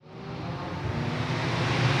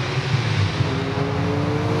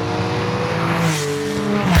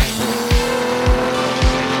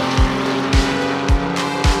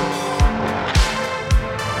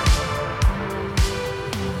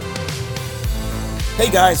Hey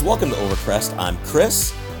guys, welcome to Overcrest. I'm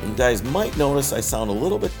Chris, and you guys might notice I sound a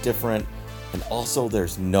little bit different, and also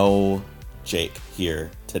there's no Jake here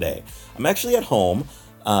today. I'm actually at home.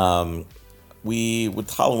 With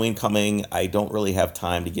Halloween coming, I don't really have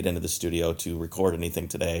time to get into the studio to record anything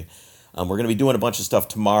today. We're going to be doing a bunch of stuff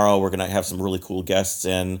tomorrow. We're going to have some really cool guests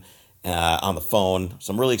in on the phone,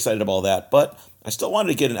 so I'm really excited about all that. But I still wanted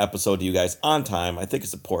to get an episode to you guys on time. I think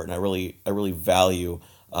it's important. I really value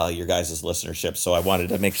your guys' listenership, so I wanted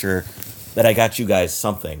to make sure that I got you guys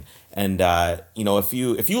something. And if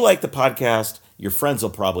you like the podcast, your friends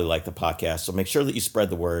will probably like the podcast. So make sure that you spread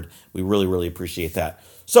the word. We really appreciate that.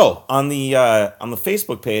 So on the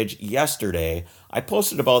Facebook page yesterday, I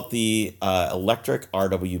posted about the electric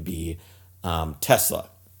RWB Tesla,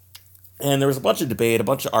 and there was a bunch of debate, a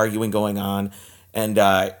bunch of arguing going on, and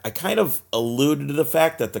I kind of alluded to the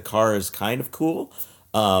fact that the car is kind of cool,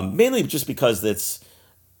 mainly just because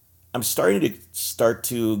I'm starting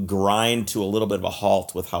to grind to a little bit of a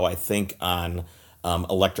halt with how I think on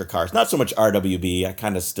electric cars. Not so much RWB. I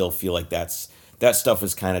kind of still feel like that stuff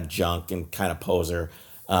is kind of junk and kind of poser.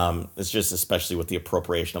 It's just especially with the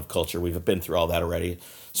appropriation of culture. We've been through all that already.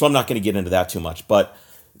 So I'm not going to get into that too much. But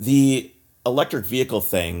the electric vehicle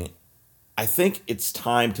thing, I think it's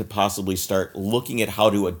time to possibly start looking at how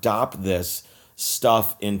to adopt this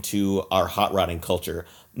stuff into our hot rodding culture.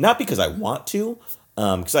 Not because I want to,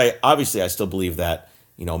 because I still believe that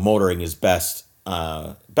motoring is best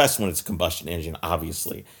when it's a combustion engine,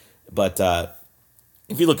 obviously. But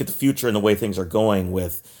if you look at the future and the way things are going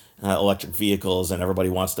with electric vehicles, and everybody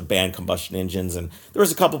wants to ban combustion engines, and there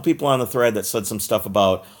was a couple people on the thread that said some stuff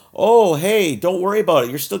about, oh hey, don't worry about it,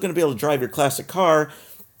 you're still going to be able to drive your classic car.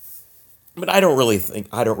 But I don't really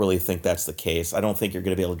think that's the case. I don't think you're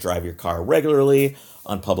going to be able to drive your car regularly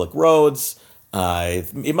on public roads.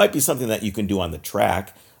 It might be something that you can do on the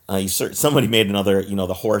track. Somebody made another,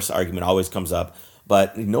 the horse argument always comes up,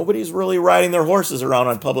 but nobody's really riding their horses around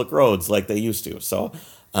on public roads like they used to. So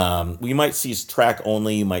we might see track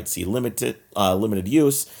only. You might see limited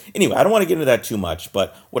use. Anyway, I don't want to get into that too much.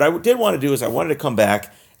 But what I did want to do is I wanted to come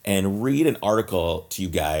back and read an article to you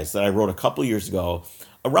guys that I wrote a couple years ago.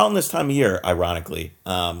 Around this time of year, ironically,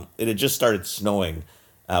 it had just started snowing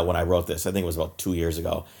when I wrote this. I think it was about 2 years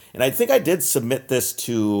ago. And I think I did submit this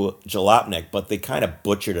to Jalopnik, but they kind of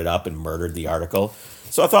butchered it up and murdered the article.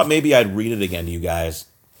 So I thought maybe I'd read it again to you guys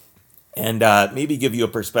and maybe give you a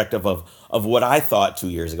perspective of what I thought 2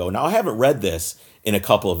 years ago. Now, I haven't read this in a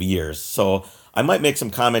couple of years, so I might make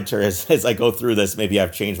some commentary as I go through this. Maybe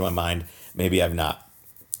I've changed my mind. Maybe I've not.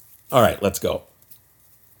 All right, let's go.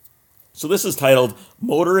 So this is titled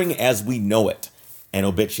Motoring as We Know It, an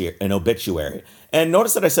obituary. And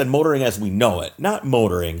notice that I said motoring as we know it, not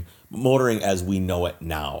motoring as we know it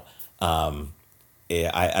now.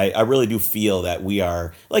 I really do feel that we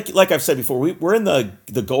are, like I've said before, we're in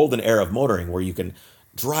the golden era of motoring, where you can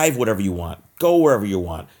drive whatever you want, go wherever you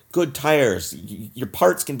want, good tires, your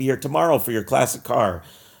parts can be here tomorrow for your classic car.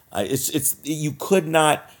 You could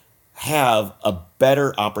not have a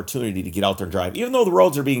better opportunity to get out there and drive. Even though the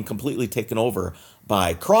roads are being completely taken over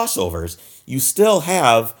by crossovers, you still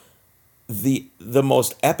have the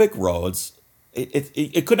most epic roads.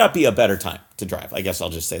 It could not be a better time to drive. I guess I'll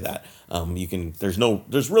just say that.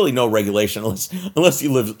 There's really no regulation unless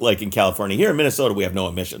you live like in California. Here in Minnesota, we have no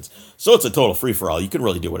emissions. So it's a total free-for-all. You can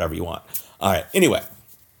really do whatever you want. All right. Anyway,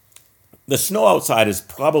 the snow outside is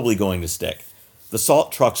probably going to stick. The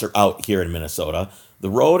salt trucks are out here in Minnesota. The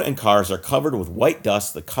road and cars are covered with white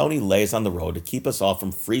dust the county lays on the road to keep us all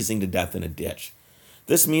from freezing to death in a ditch.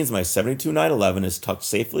 This means my 72 911 is tucked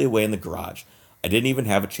safely away in the garage. I didn't even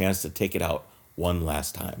have a chance to take it out one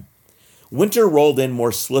last time. Winter rolled in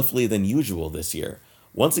more swiftly than usual this year,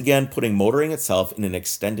 once again putting motoring itself in an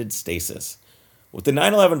extended stasis. With the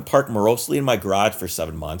 911 parked morosely in my garage for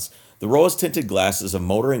 7 months, the rose-tinted glasses of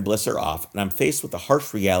motoring bliss are off, and I'm faced with the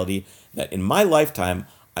harsh reality that in my lifetime,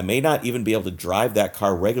 I may not even be able to drive that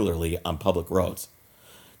car regularly on public roads.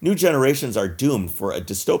 New generations are doomed for a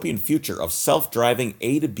dystopian future of self-driving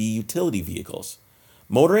A to B utility vehicles.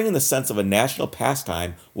 Motoring in the sense of a national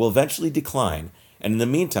pastime will eventually decline, and in the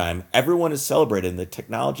meantime, everyone is celebrating the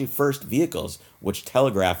technology-first vehicles which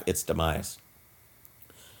telegraph its demise.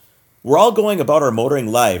 We're all going about our motoring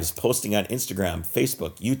lives, posting on Instagram,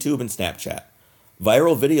 Facebook, YouTube, and Snapchat.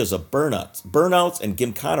 Viral videos of burnouts, and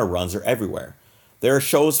Gymkhana runs are everywhere. There are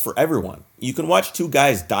shows for everyone. You can watch two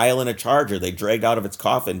guys dial in a Charger they dragged out of its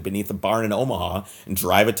coffin beneath a barn in Omaha and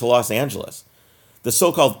drive it to Los Angeles. The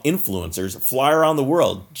so-called influencers fly around the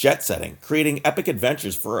world, jet-setting, creating epic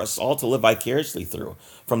adventures for us all to live vicariously through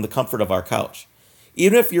from the comfort of our couch.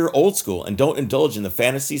 Even if you're old school and don't indulge in the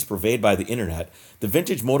fantasies purveyed by the internet, the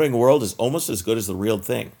vintage motoring world is almost as good as the real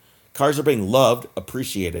thing. Cars are being loved,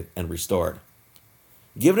 appreciated, and restored.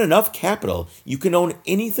 Given enough capital, you can own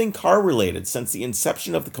anything car related since the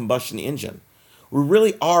inception of the combustion engine. We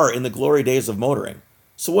really are in the glory days of motoring.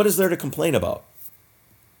 So, what is there to complain about?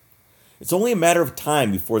 It's only a matter of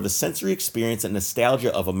time before the sensory experience and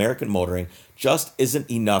nostalgia of American motoring just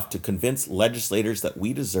isn't enough to convince legislators that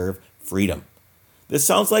we deserve freedom. This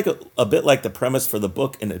sounds like a bit like the premise for the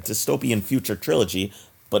book in a dystopian future trilogy,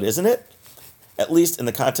 but isn't it? At least in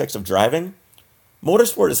the context of driving?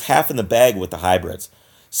 Motorsport is half in the bag with the hybrids.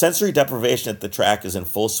 Sensory deprivation at the track is in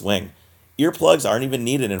full swing. Earplugs aren't even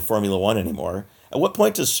needed in Formula One anymore. At what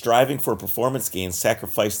point does striving for performance gains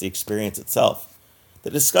sacrifice the experience itself? The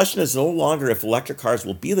discussion is no longer if electric cars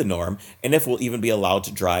will be the norm and if we'll even be allowed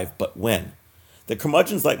to drive, but when. The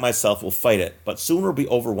curmudgeons like myself will fight it, but soon we'll be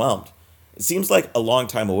overwhelmed. It seems like a long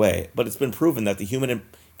time away, but it's been proven that the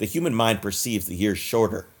human mind perceives the years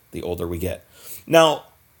shorter the older we get. Now,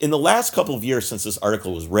 in the last couple of years since this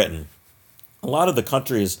article was written, a lot of the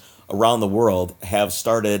countries around the world have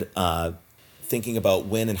started thinking about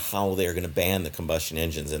when and how they're going to ban the combustion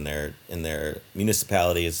engines in their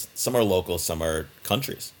municipalities. Some are local, some are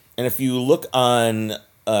countries. And if you look on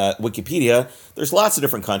Wikipedia, there's lots of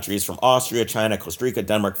different countries from Austria, China, Costa Rica,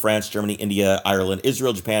 Denmark, France, Germany, India, Ireland,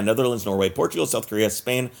 Israel, Japan, Netherlands, Norway, Portugal, South Korea,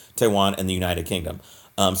 Spain, Taiwan, and the United Kingdom.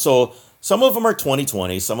 So some of them are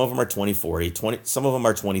 2020, some of them are 2040, some of them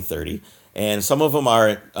are 2030, and some of them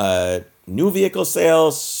are new vehicle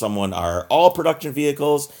sales, some are all production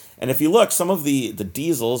vehicles. And if you look, some of the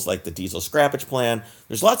diesels, like the diesel scrappage plan,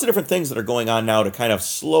 there's lots of different things that are going on now to kind of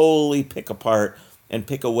slowly pick apart and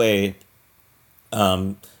pick away.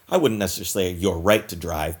 I wouldn't necessarily say your right to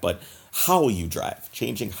drive, but how you drive,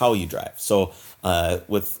 changing how you drive. So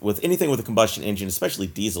with anything with a combustion engine, especially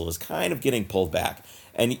diesel, is kind of getting pulled back.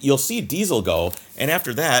 And you'll see diesel go, and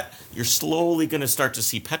after that, you're slowly going to start to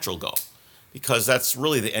see petrol go. Because that's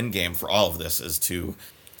really the end game for all of this, is to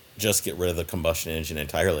just get rid of the combustion engine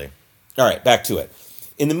entirely. All right, back to it.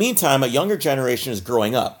 In the meantime, a younger generation is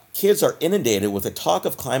growing up. Kids are inundated with the talk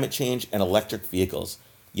of climate change and electric vehicles.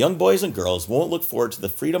 Young boys and girls won't look forward to the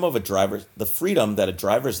freedom that a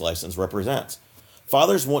driver's license represents.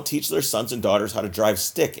 Fathers won't teach their sons and daughters how to drive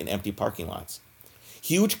stick in empty parking lots.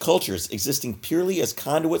 Huge cultures existing purely as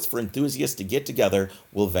conduits for enthusiasts to get together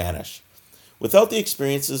will vanish. Without the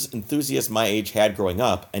experiences enthusiasts my age had growing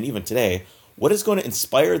up, and even today, what is going to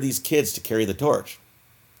inspire these kids to carry the torch?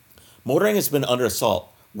 Motoring has been under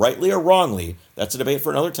assault, rightly or wrongly. That's a debate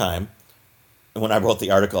for another time. And when I wrote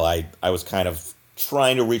the article, I was kind of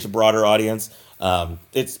trying to reach a broader audience.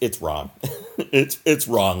 It's wrong. it's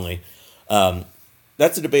wrongly.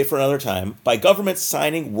 That's a debate for another time. By governments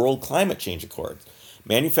signing world climate change accords,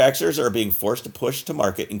 manufacturers are being forced to push to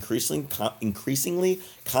market increasingly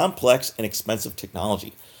complex and expensive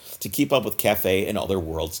technology to keep up with CAFE and other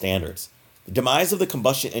world standards. The demise of the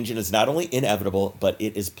combustion engine is not only inevitable, but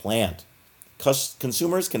it is planned.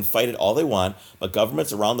 Consumers can fight it all they want, but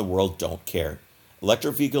governments around the world don't care.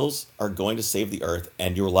 Electric vehicles are going to save the earth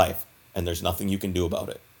and your life, and there's nothing you can do about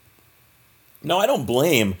it. Now, I don't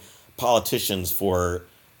blame politicians for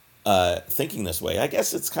thinking this way. I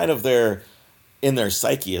guess it's kind of in their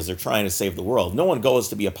psyche as they're trying to save the world. No one goes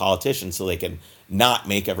to be a politician so they can not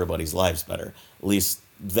make everybody's lives better. At least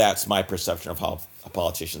that's my perception of how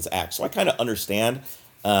politicians act. So I kind of understand,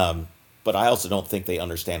 but I also don't think they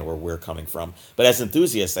understand where we're coming from. But as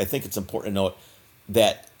enthusiasts, I think it's important to note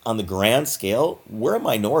that on the grand scale, we're a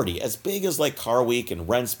minority. As big as like Car Week and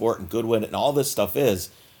Rennsport and Goodwin and all this stuff is,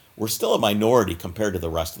 we're still a minority compared to the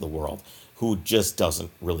rest of the world who just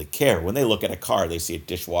doesn't really care. When they look at a car, they see a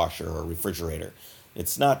dishwasher or a refrigerator.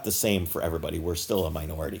 It's not the same for everybody. We're still a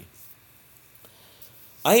minority.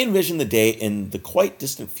 I envision the day in the quite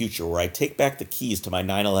distant future where I take back the keys to my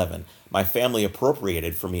 911 my family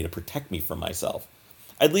appropriated for me to protect me from myself.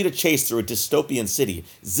 I'd lead a chase through a dystopian city,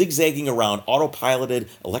 zigzagging around autopiloted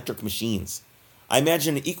electric machines. I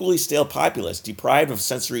imagine an equally stale populace deprived of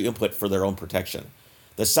sensory input for their own protection.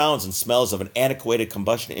 The sounds and smells of an antiquated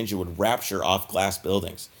combustion engine would rapture off glass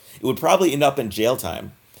buildings. It would probably end up in jail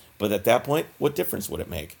time, but at that point, what difference would it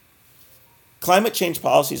make? Climate change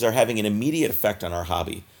policies are having an immediate effect on our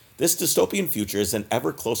hobby. This dystopian future is an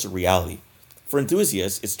ever closer reality. For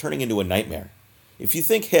enthusiasts, it's turning into a nightmare. If you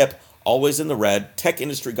think hip, always in the red, tech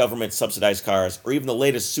industry government subsidized cars, or even the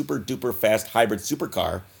latest super duper fast hybrid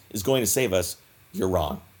supercar is going to save us, you're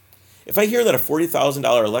wrong. If I hear that a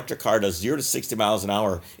 $40,000 electric car does 0 to 60 miles an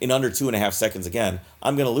hour in under 2.5 seconds again,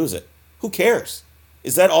 I'm going to lose it. Who cares?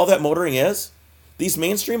 Is that all that motoring is? These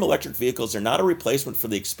mainstream electric vehicles are not a replacement for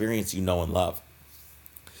the experience you know and love.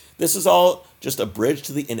 This is all just a bridge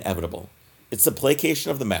to the inevitable. It's the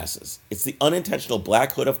placation of the masses. It's the unintentional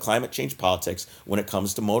black hood of climate change politics when it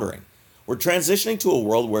comes to motoring. We're transitioning to a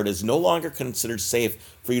world where it is no longer considered safe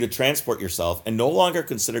for you to transport yourself and no longer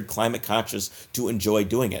considered climate conscious to enjoy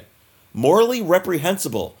doing it. Morally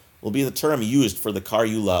reprehensible will be the term used for the car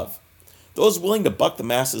you love. Those willing to buck the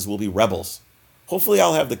masses will be rebels. Hopefully,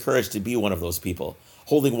 I'll have the courage to be one of those people,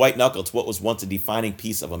 holding white knuckle to what was once a defining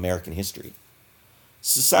piece of American history.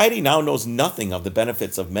 Society now knows nothing of the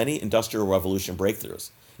benefits of many Industrial Revolution breakthroughs.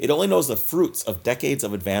 It only knows the fruits of decades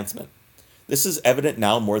of advancement. This is evident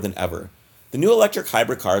now more than ever. The new electric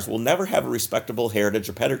hybrid cars will never have a respectable heritage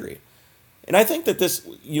or pedigree. And I think that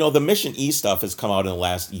the Mission E stuff has come out in the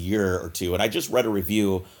last year or two, and I just read a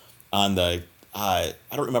review on the, I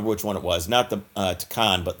don't remember which one it was, not the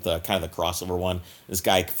Taycan, but the kind of the crossover one. This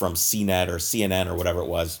guy from CNET or CNN or whatever it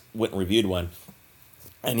was went and reviewed one,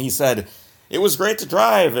 and he said, it was great to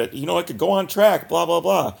drive. It could go on track, blah, blah,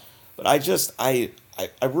 blah. But I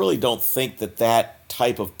really don't think that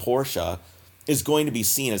type of Porsche is going to be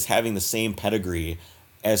seen as having the same pedigree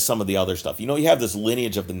as some of the other stuff. You have this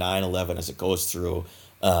lineage of the 911 as it goes through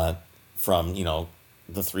from,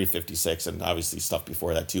 the 356 and obviously stuff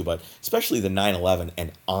before that too, but especially the 911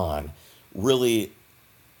 and on really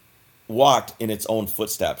walked in its own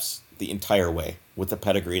footsteps the entire way with the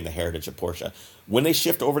pedigree and the heritage of Porsche. When they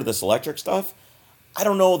shift over to this electric stuff, I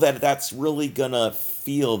don't know that that's really going to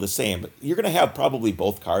feel the same. But you're going to have probably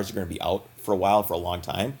both cars are going to be out for a while, for a long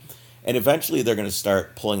time. And eventually they're going to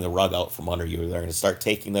start pulling the rug out from under you. They're going to start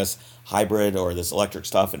taking this hybrid or this electric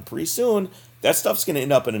stuff, and pretty soon that stuff's going to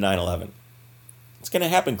end up in a 911. It's going to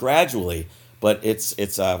happen gradually, but it's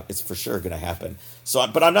for sure going to happen.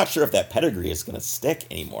 But I'm not sure if that pedigree is going to stick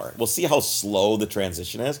anymore. We'll see how slow the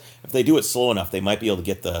transition is. If they do it slow enough, they might be able to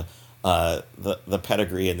get the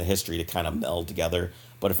pedigree and the history to kind of meld together.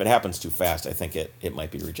 But if it happens too fast, I think it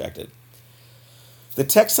might be rejected. The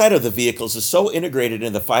tech side of the vehicles is so integrated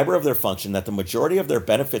in the fiber of their function that the majority of their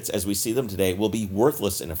benefits as we see them today will be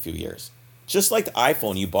worthless in a few years. Just like the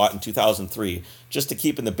iPhone you bought in 2003 just to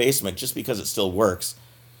keep in the basement just because it still works,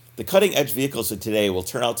 the cutting-edge vehicles of today will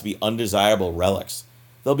turn out to be undesirable relics.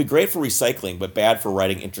 They'll be great for recycling, but bad for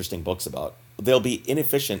writing interesting books about. They'll be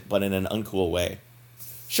inefficient, but in an uncool way.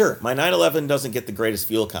 Sure, my 911 doesn't get the greatest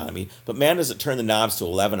fuel economy, but man does it turn the knobs to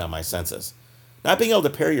 11 on my senses. Not being able to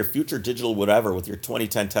pair your future digital whatever with your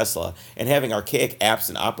 2010 Tesla and having archaic apps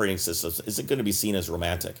and operating systems isn't going to be seen as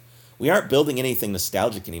romantic. We aren't building anything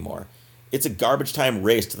nostalgic anymore. It's a garbage time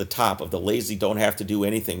race to the top of the lazy don't have to do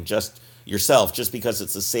anything just yourself just because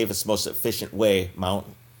it's the safest, most efficient way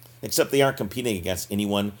mountain. Except they aren't competing against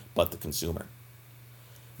anyone but the consumer.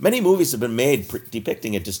 Many movies have been made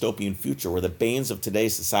depicting a dystopian future where the banes of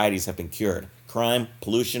today's societies have been cured. Crime,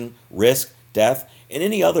 pollution, risk, death, and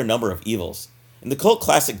any other number of evils. In the cult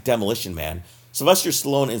classic Demolition Man, Sylvester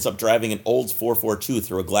Stallone ends up driving an Olds 442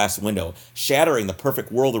 through a glass window, shattering the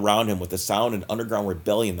perfect world around him with the sound and underground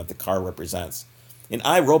rebellion that the car represents. In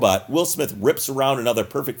I, Robot, Will Smith rips around another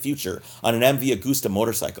perfect future on an MV Agusta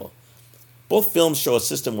motorcycle. Both films show a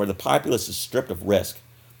system where the populace is stripped of risk.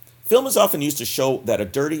 Film is often used to show that a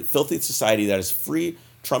dirty, filthy society that is free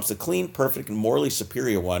trumps a clean, perfect, and morally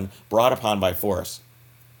superior one brought upon by force.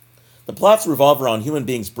 The plots revolve around human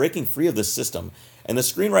beings breaking free of this system, and the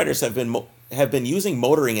screenwriters have been using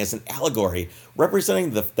motoring as an allegory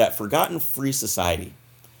representing that forgotten free society.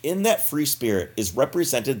 In that free spirit is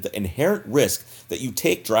represented the inherent risk that you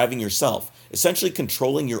take driving yourself, essentially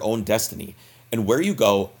controlling your own destiny, and where you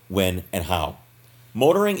go, when, and how.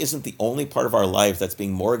 Motoring isn't the only part of our lives that's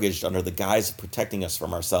being mortgaged under the guise of protecting us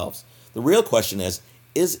from ourselves. The real question is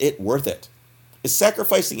it worth it? Is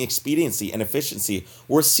sacrificing expediency and efficiency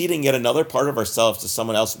worth ceding yet another part of ourselves to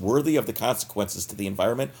someone else worthy of the consequences to the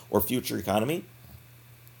environment or future economy?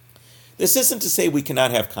 This isn't to say we cannot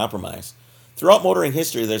have compromise. Throughout motoring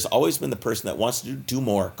history, there's always been the person that wants to do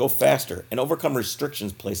more, go faster, and overcome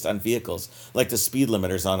restrictions placed on vehicles, like the speed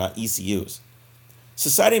limiters on ECUs.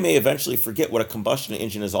 Society may eventually forget what a combustion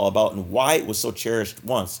engine is all about and why it was so cherished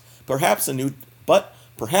once. Perhaps a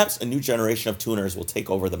new generation of tuners will take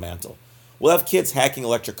over the mantle. We'll have kids hacking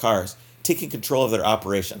electric cars, taking control of their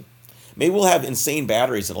operation. Maybe we'll have insane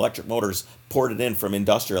batteries and electric motors ported in from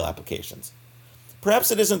industrial applications. Perhaps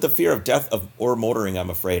it isn't the fear of death or motoring I'm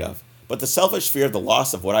afraid of, but the selfish fear of the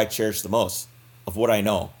loss of what I cherish the most, of what I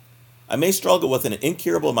know. I may struggle with an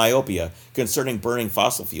incurable myopia concerning burning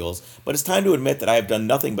fossil fuels, but it's time to admit that I have done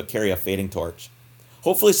nothing but carry a fading torch.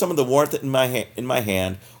 Hopefully some of the warmth in my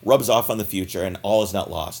hand rubs off on the future and all is not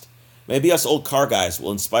lost. Maybe us old car guys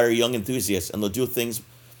will inspire young enthusiasts and they'll do things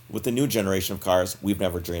with the new generation of cars we've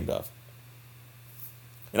never dreamed of.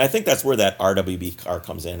 And I think that's where that RWB car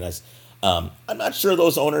comes in. I'm not sure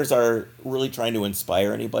those owners are really trying to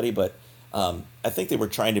inspire anybody, but I think they were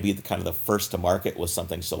trying to be the kind of the first to market with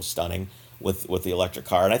something so stunning with the electric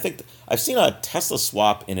car. And I think I've seen a Tesla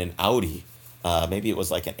swap in an Audi. Maybe it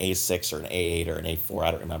was like an A6 or an A8 or an A4,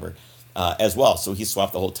 I don't remember, as well. So he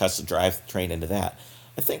swapped the whole Tesla drivetrain into that.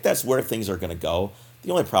 I think that's where things are going to go.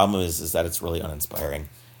 The only problem is that it's really uninspiring,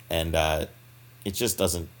 and it just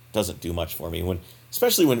doesn't do much for me.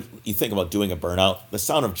 Especially when you think about doing a burnout, the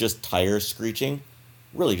sound of just tires screeching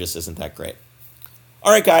really just isn't that great.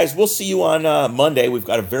 All right, guys, we'll see you on Monday. We've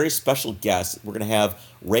got a very special guest. We're going to have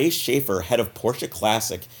Ray Schaefer, head of Porsche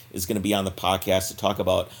Classic, is going to be on the podcast to talk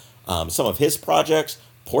about some of his projects,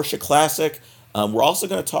 Porsche Classic. We're also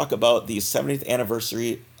going to talk about the 70th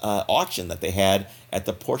anniversary auction that they had at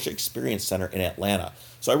the Porsche Experience Center in Atlanta.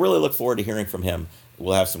 So I really look forward to hearing from him.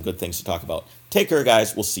 We'll have some good things to talk about. Take care,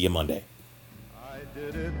 guys. We'll see you Monday. I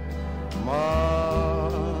did it my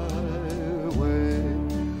way.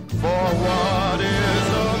 For what is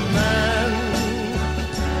a man?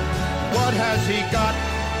 What has he got?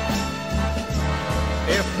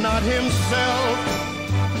 If not himself,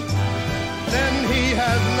 then he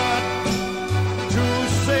has not to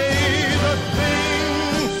say the things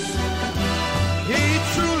he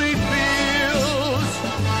truly feels,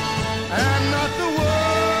 and not the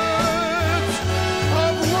words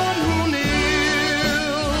of one who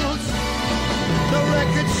kneels. The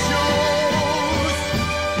record shows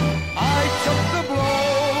I took the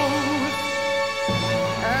blows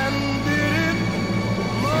and did it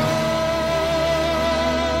my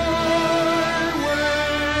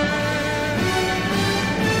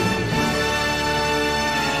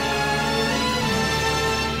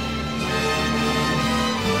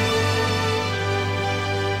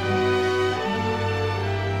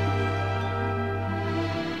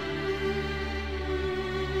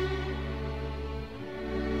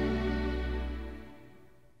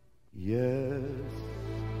Yes,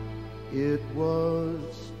 it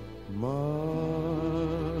was my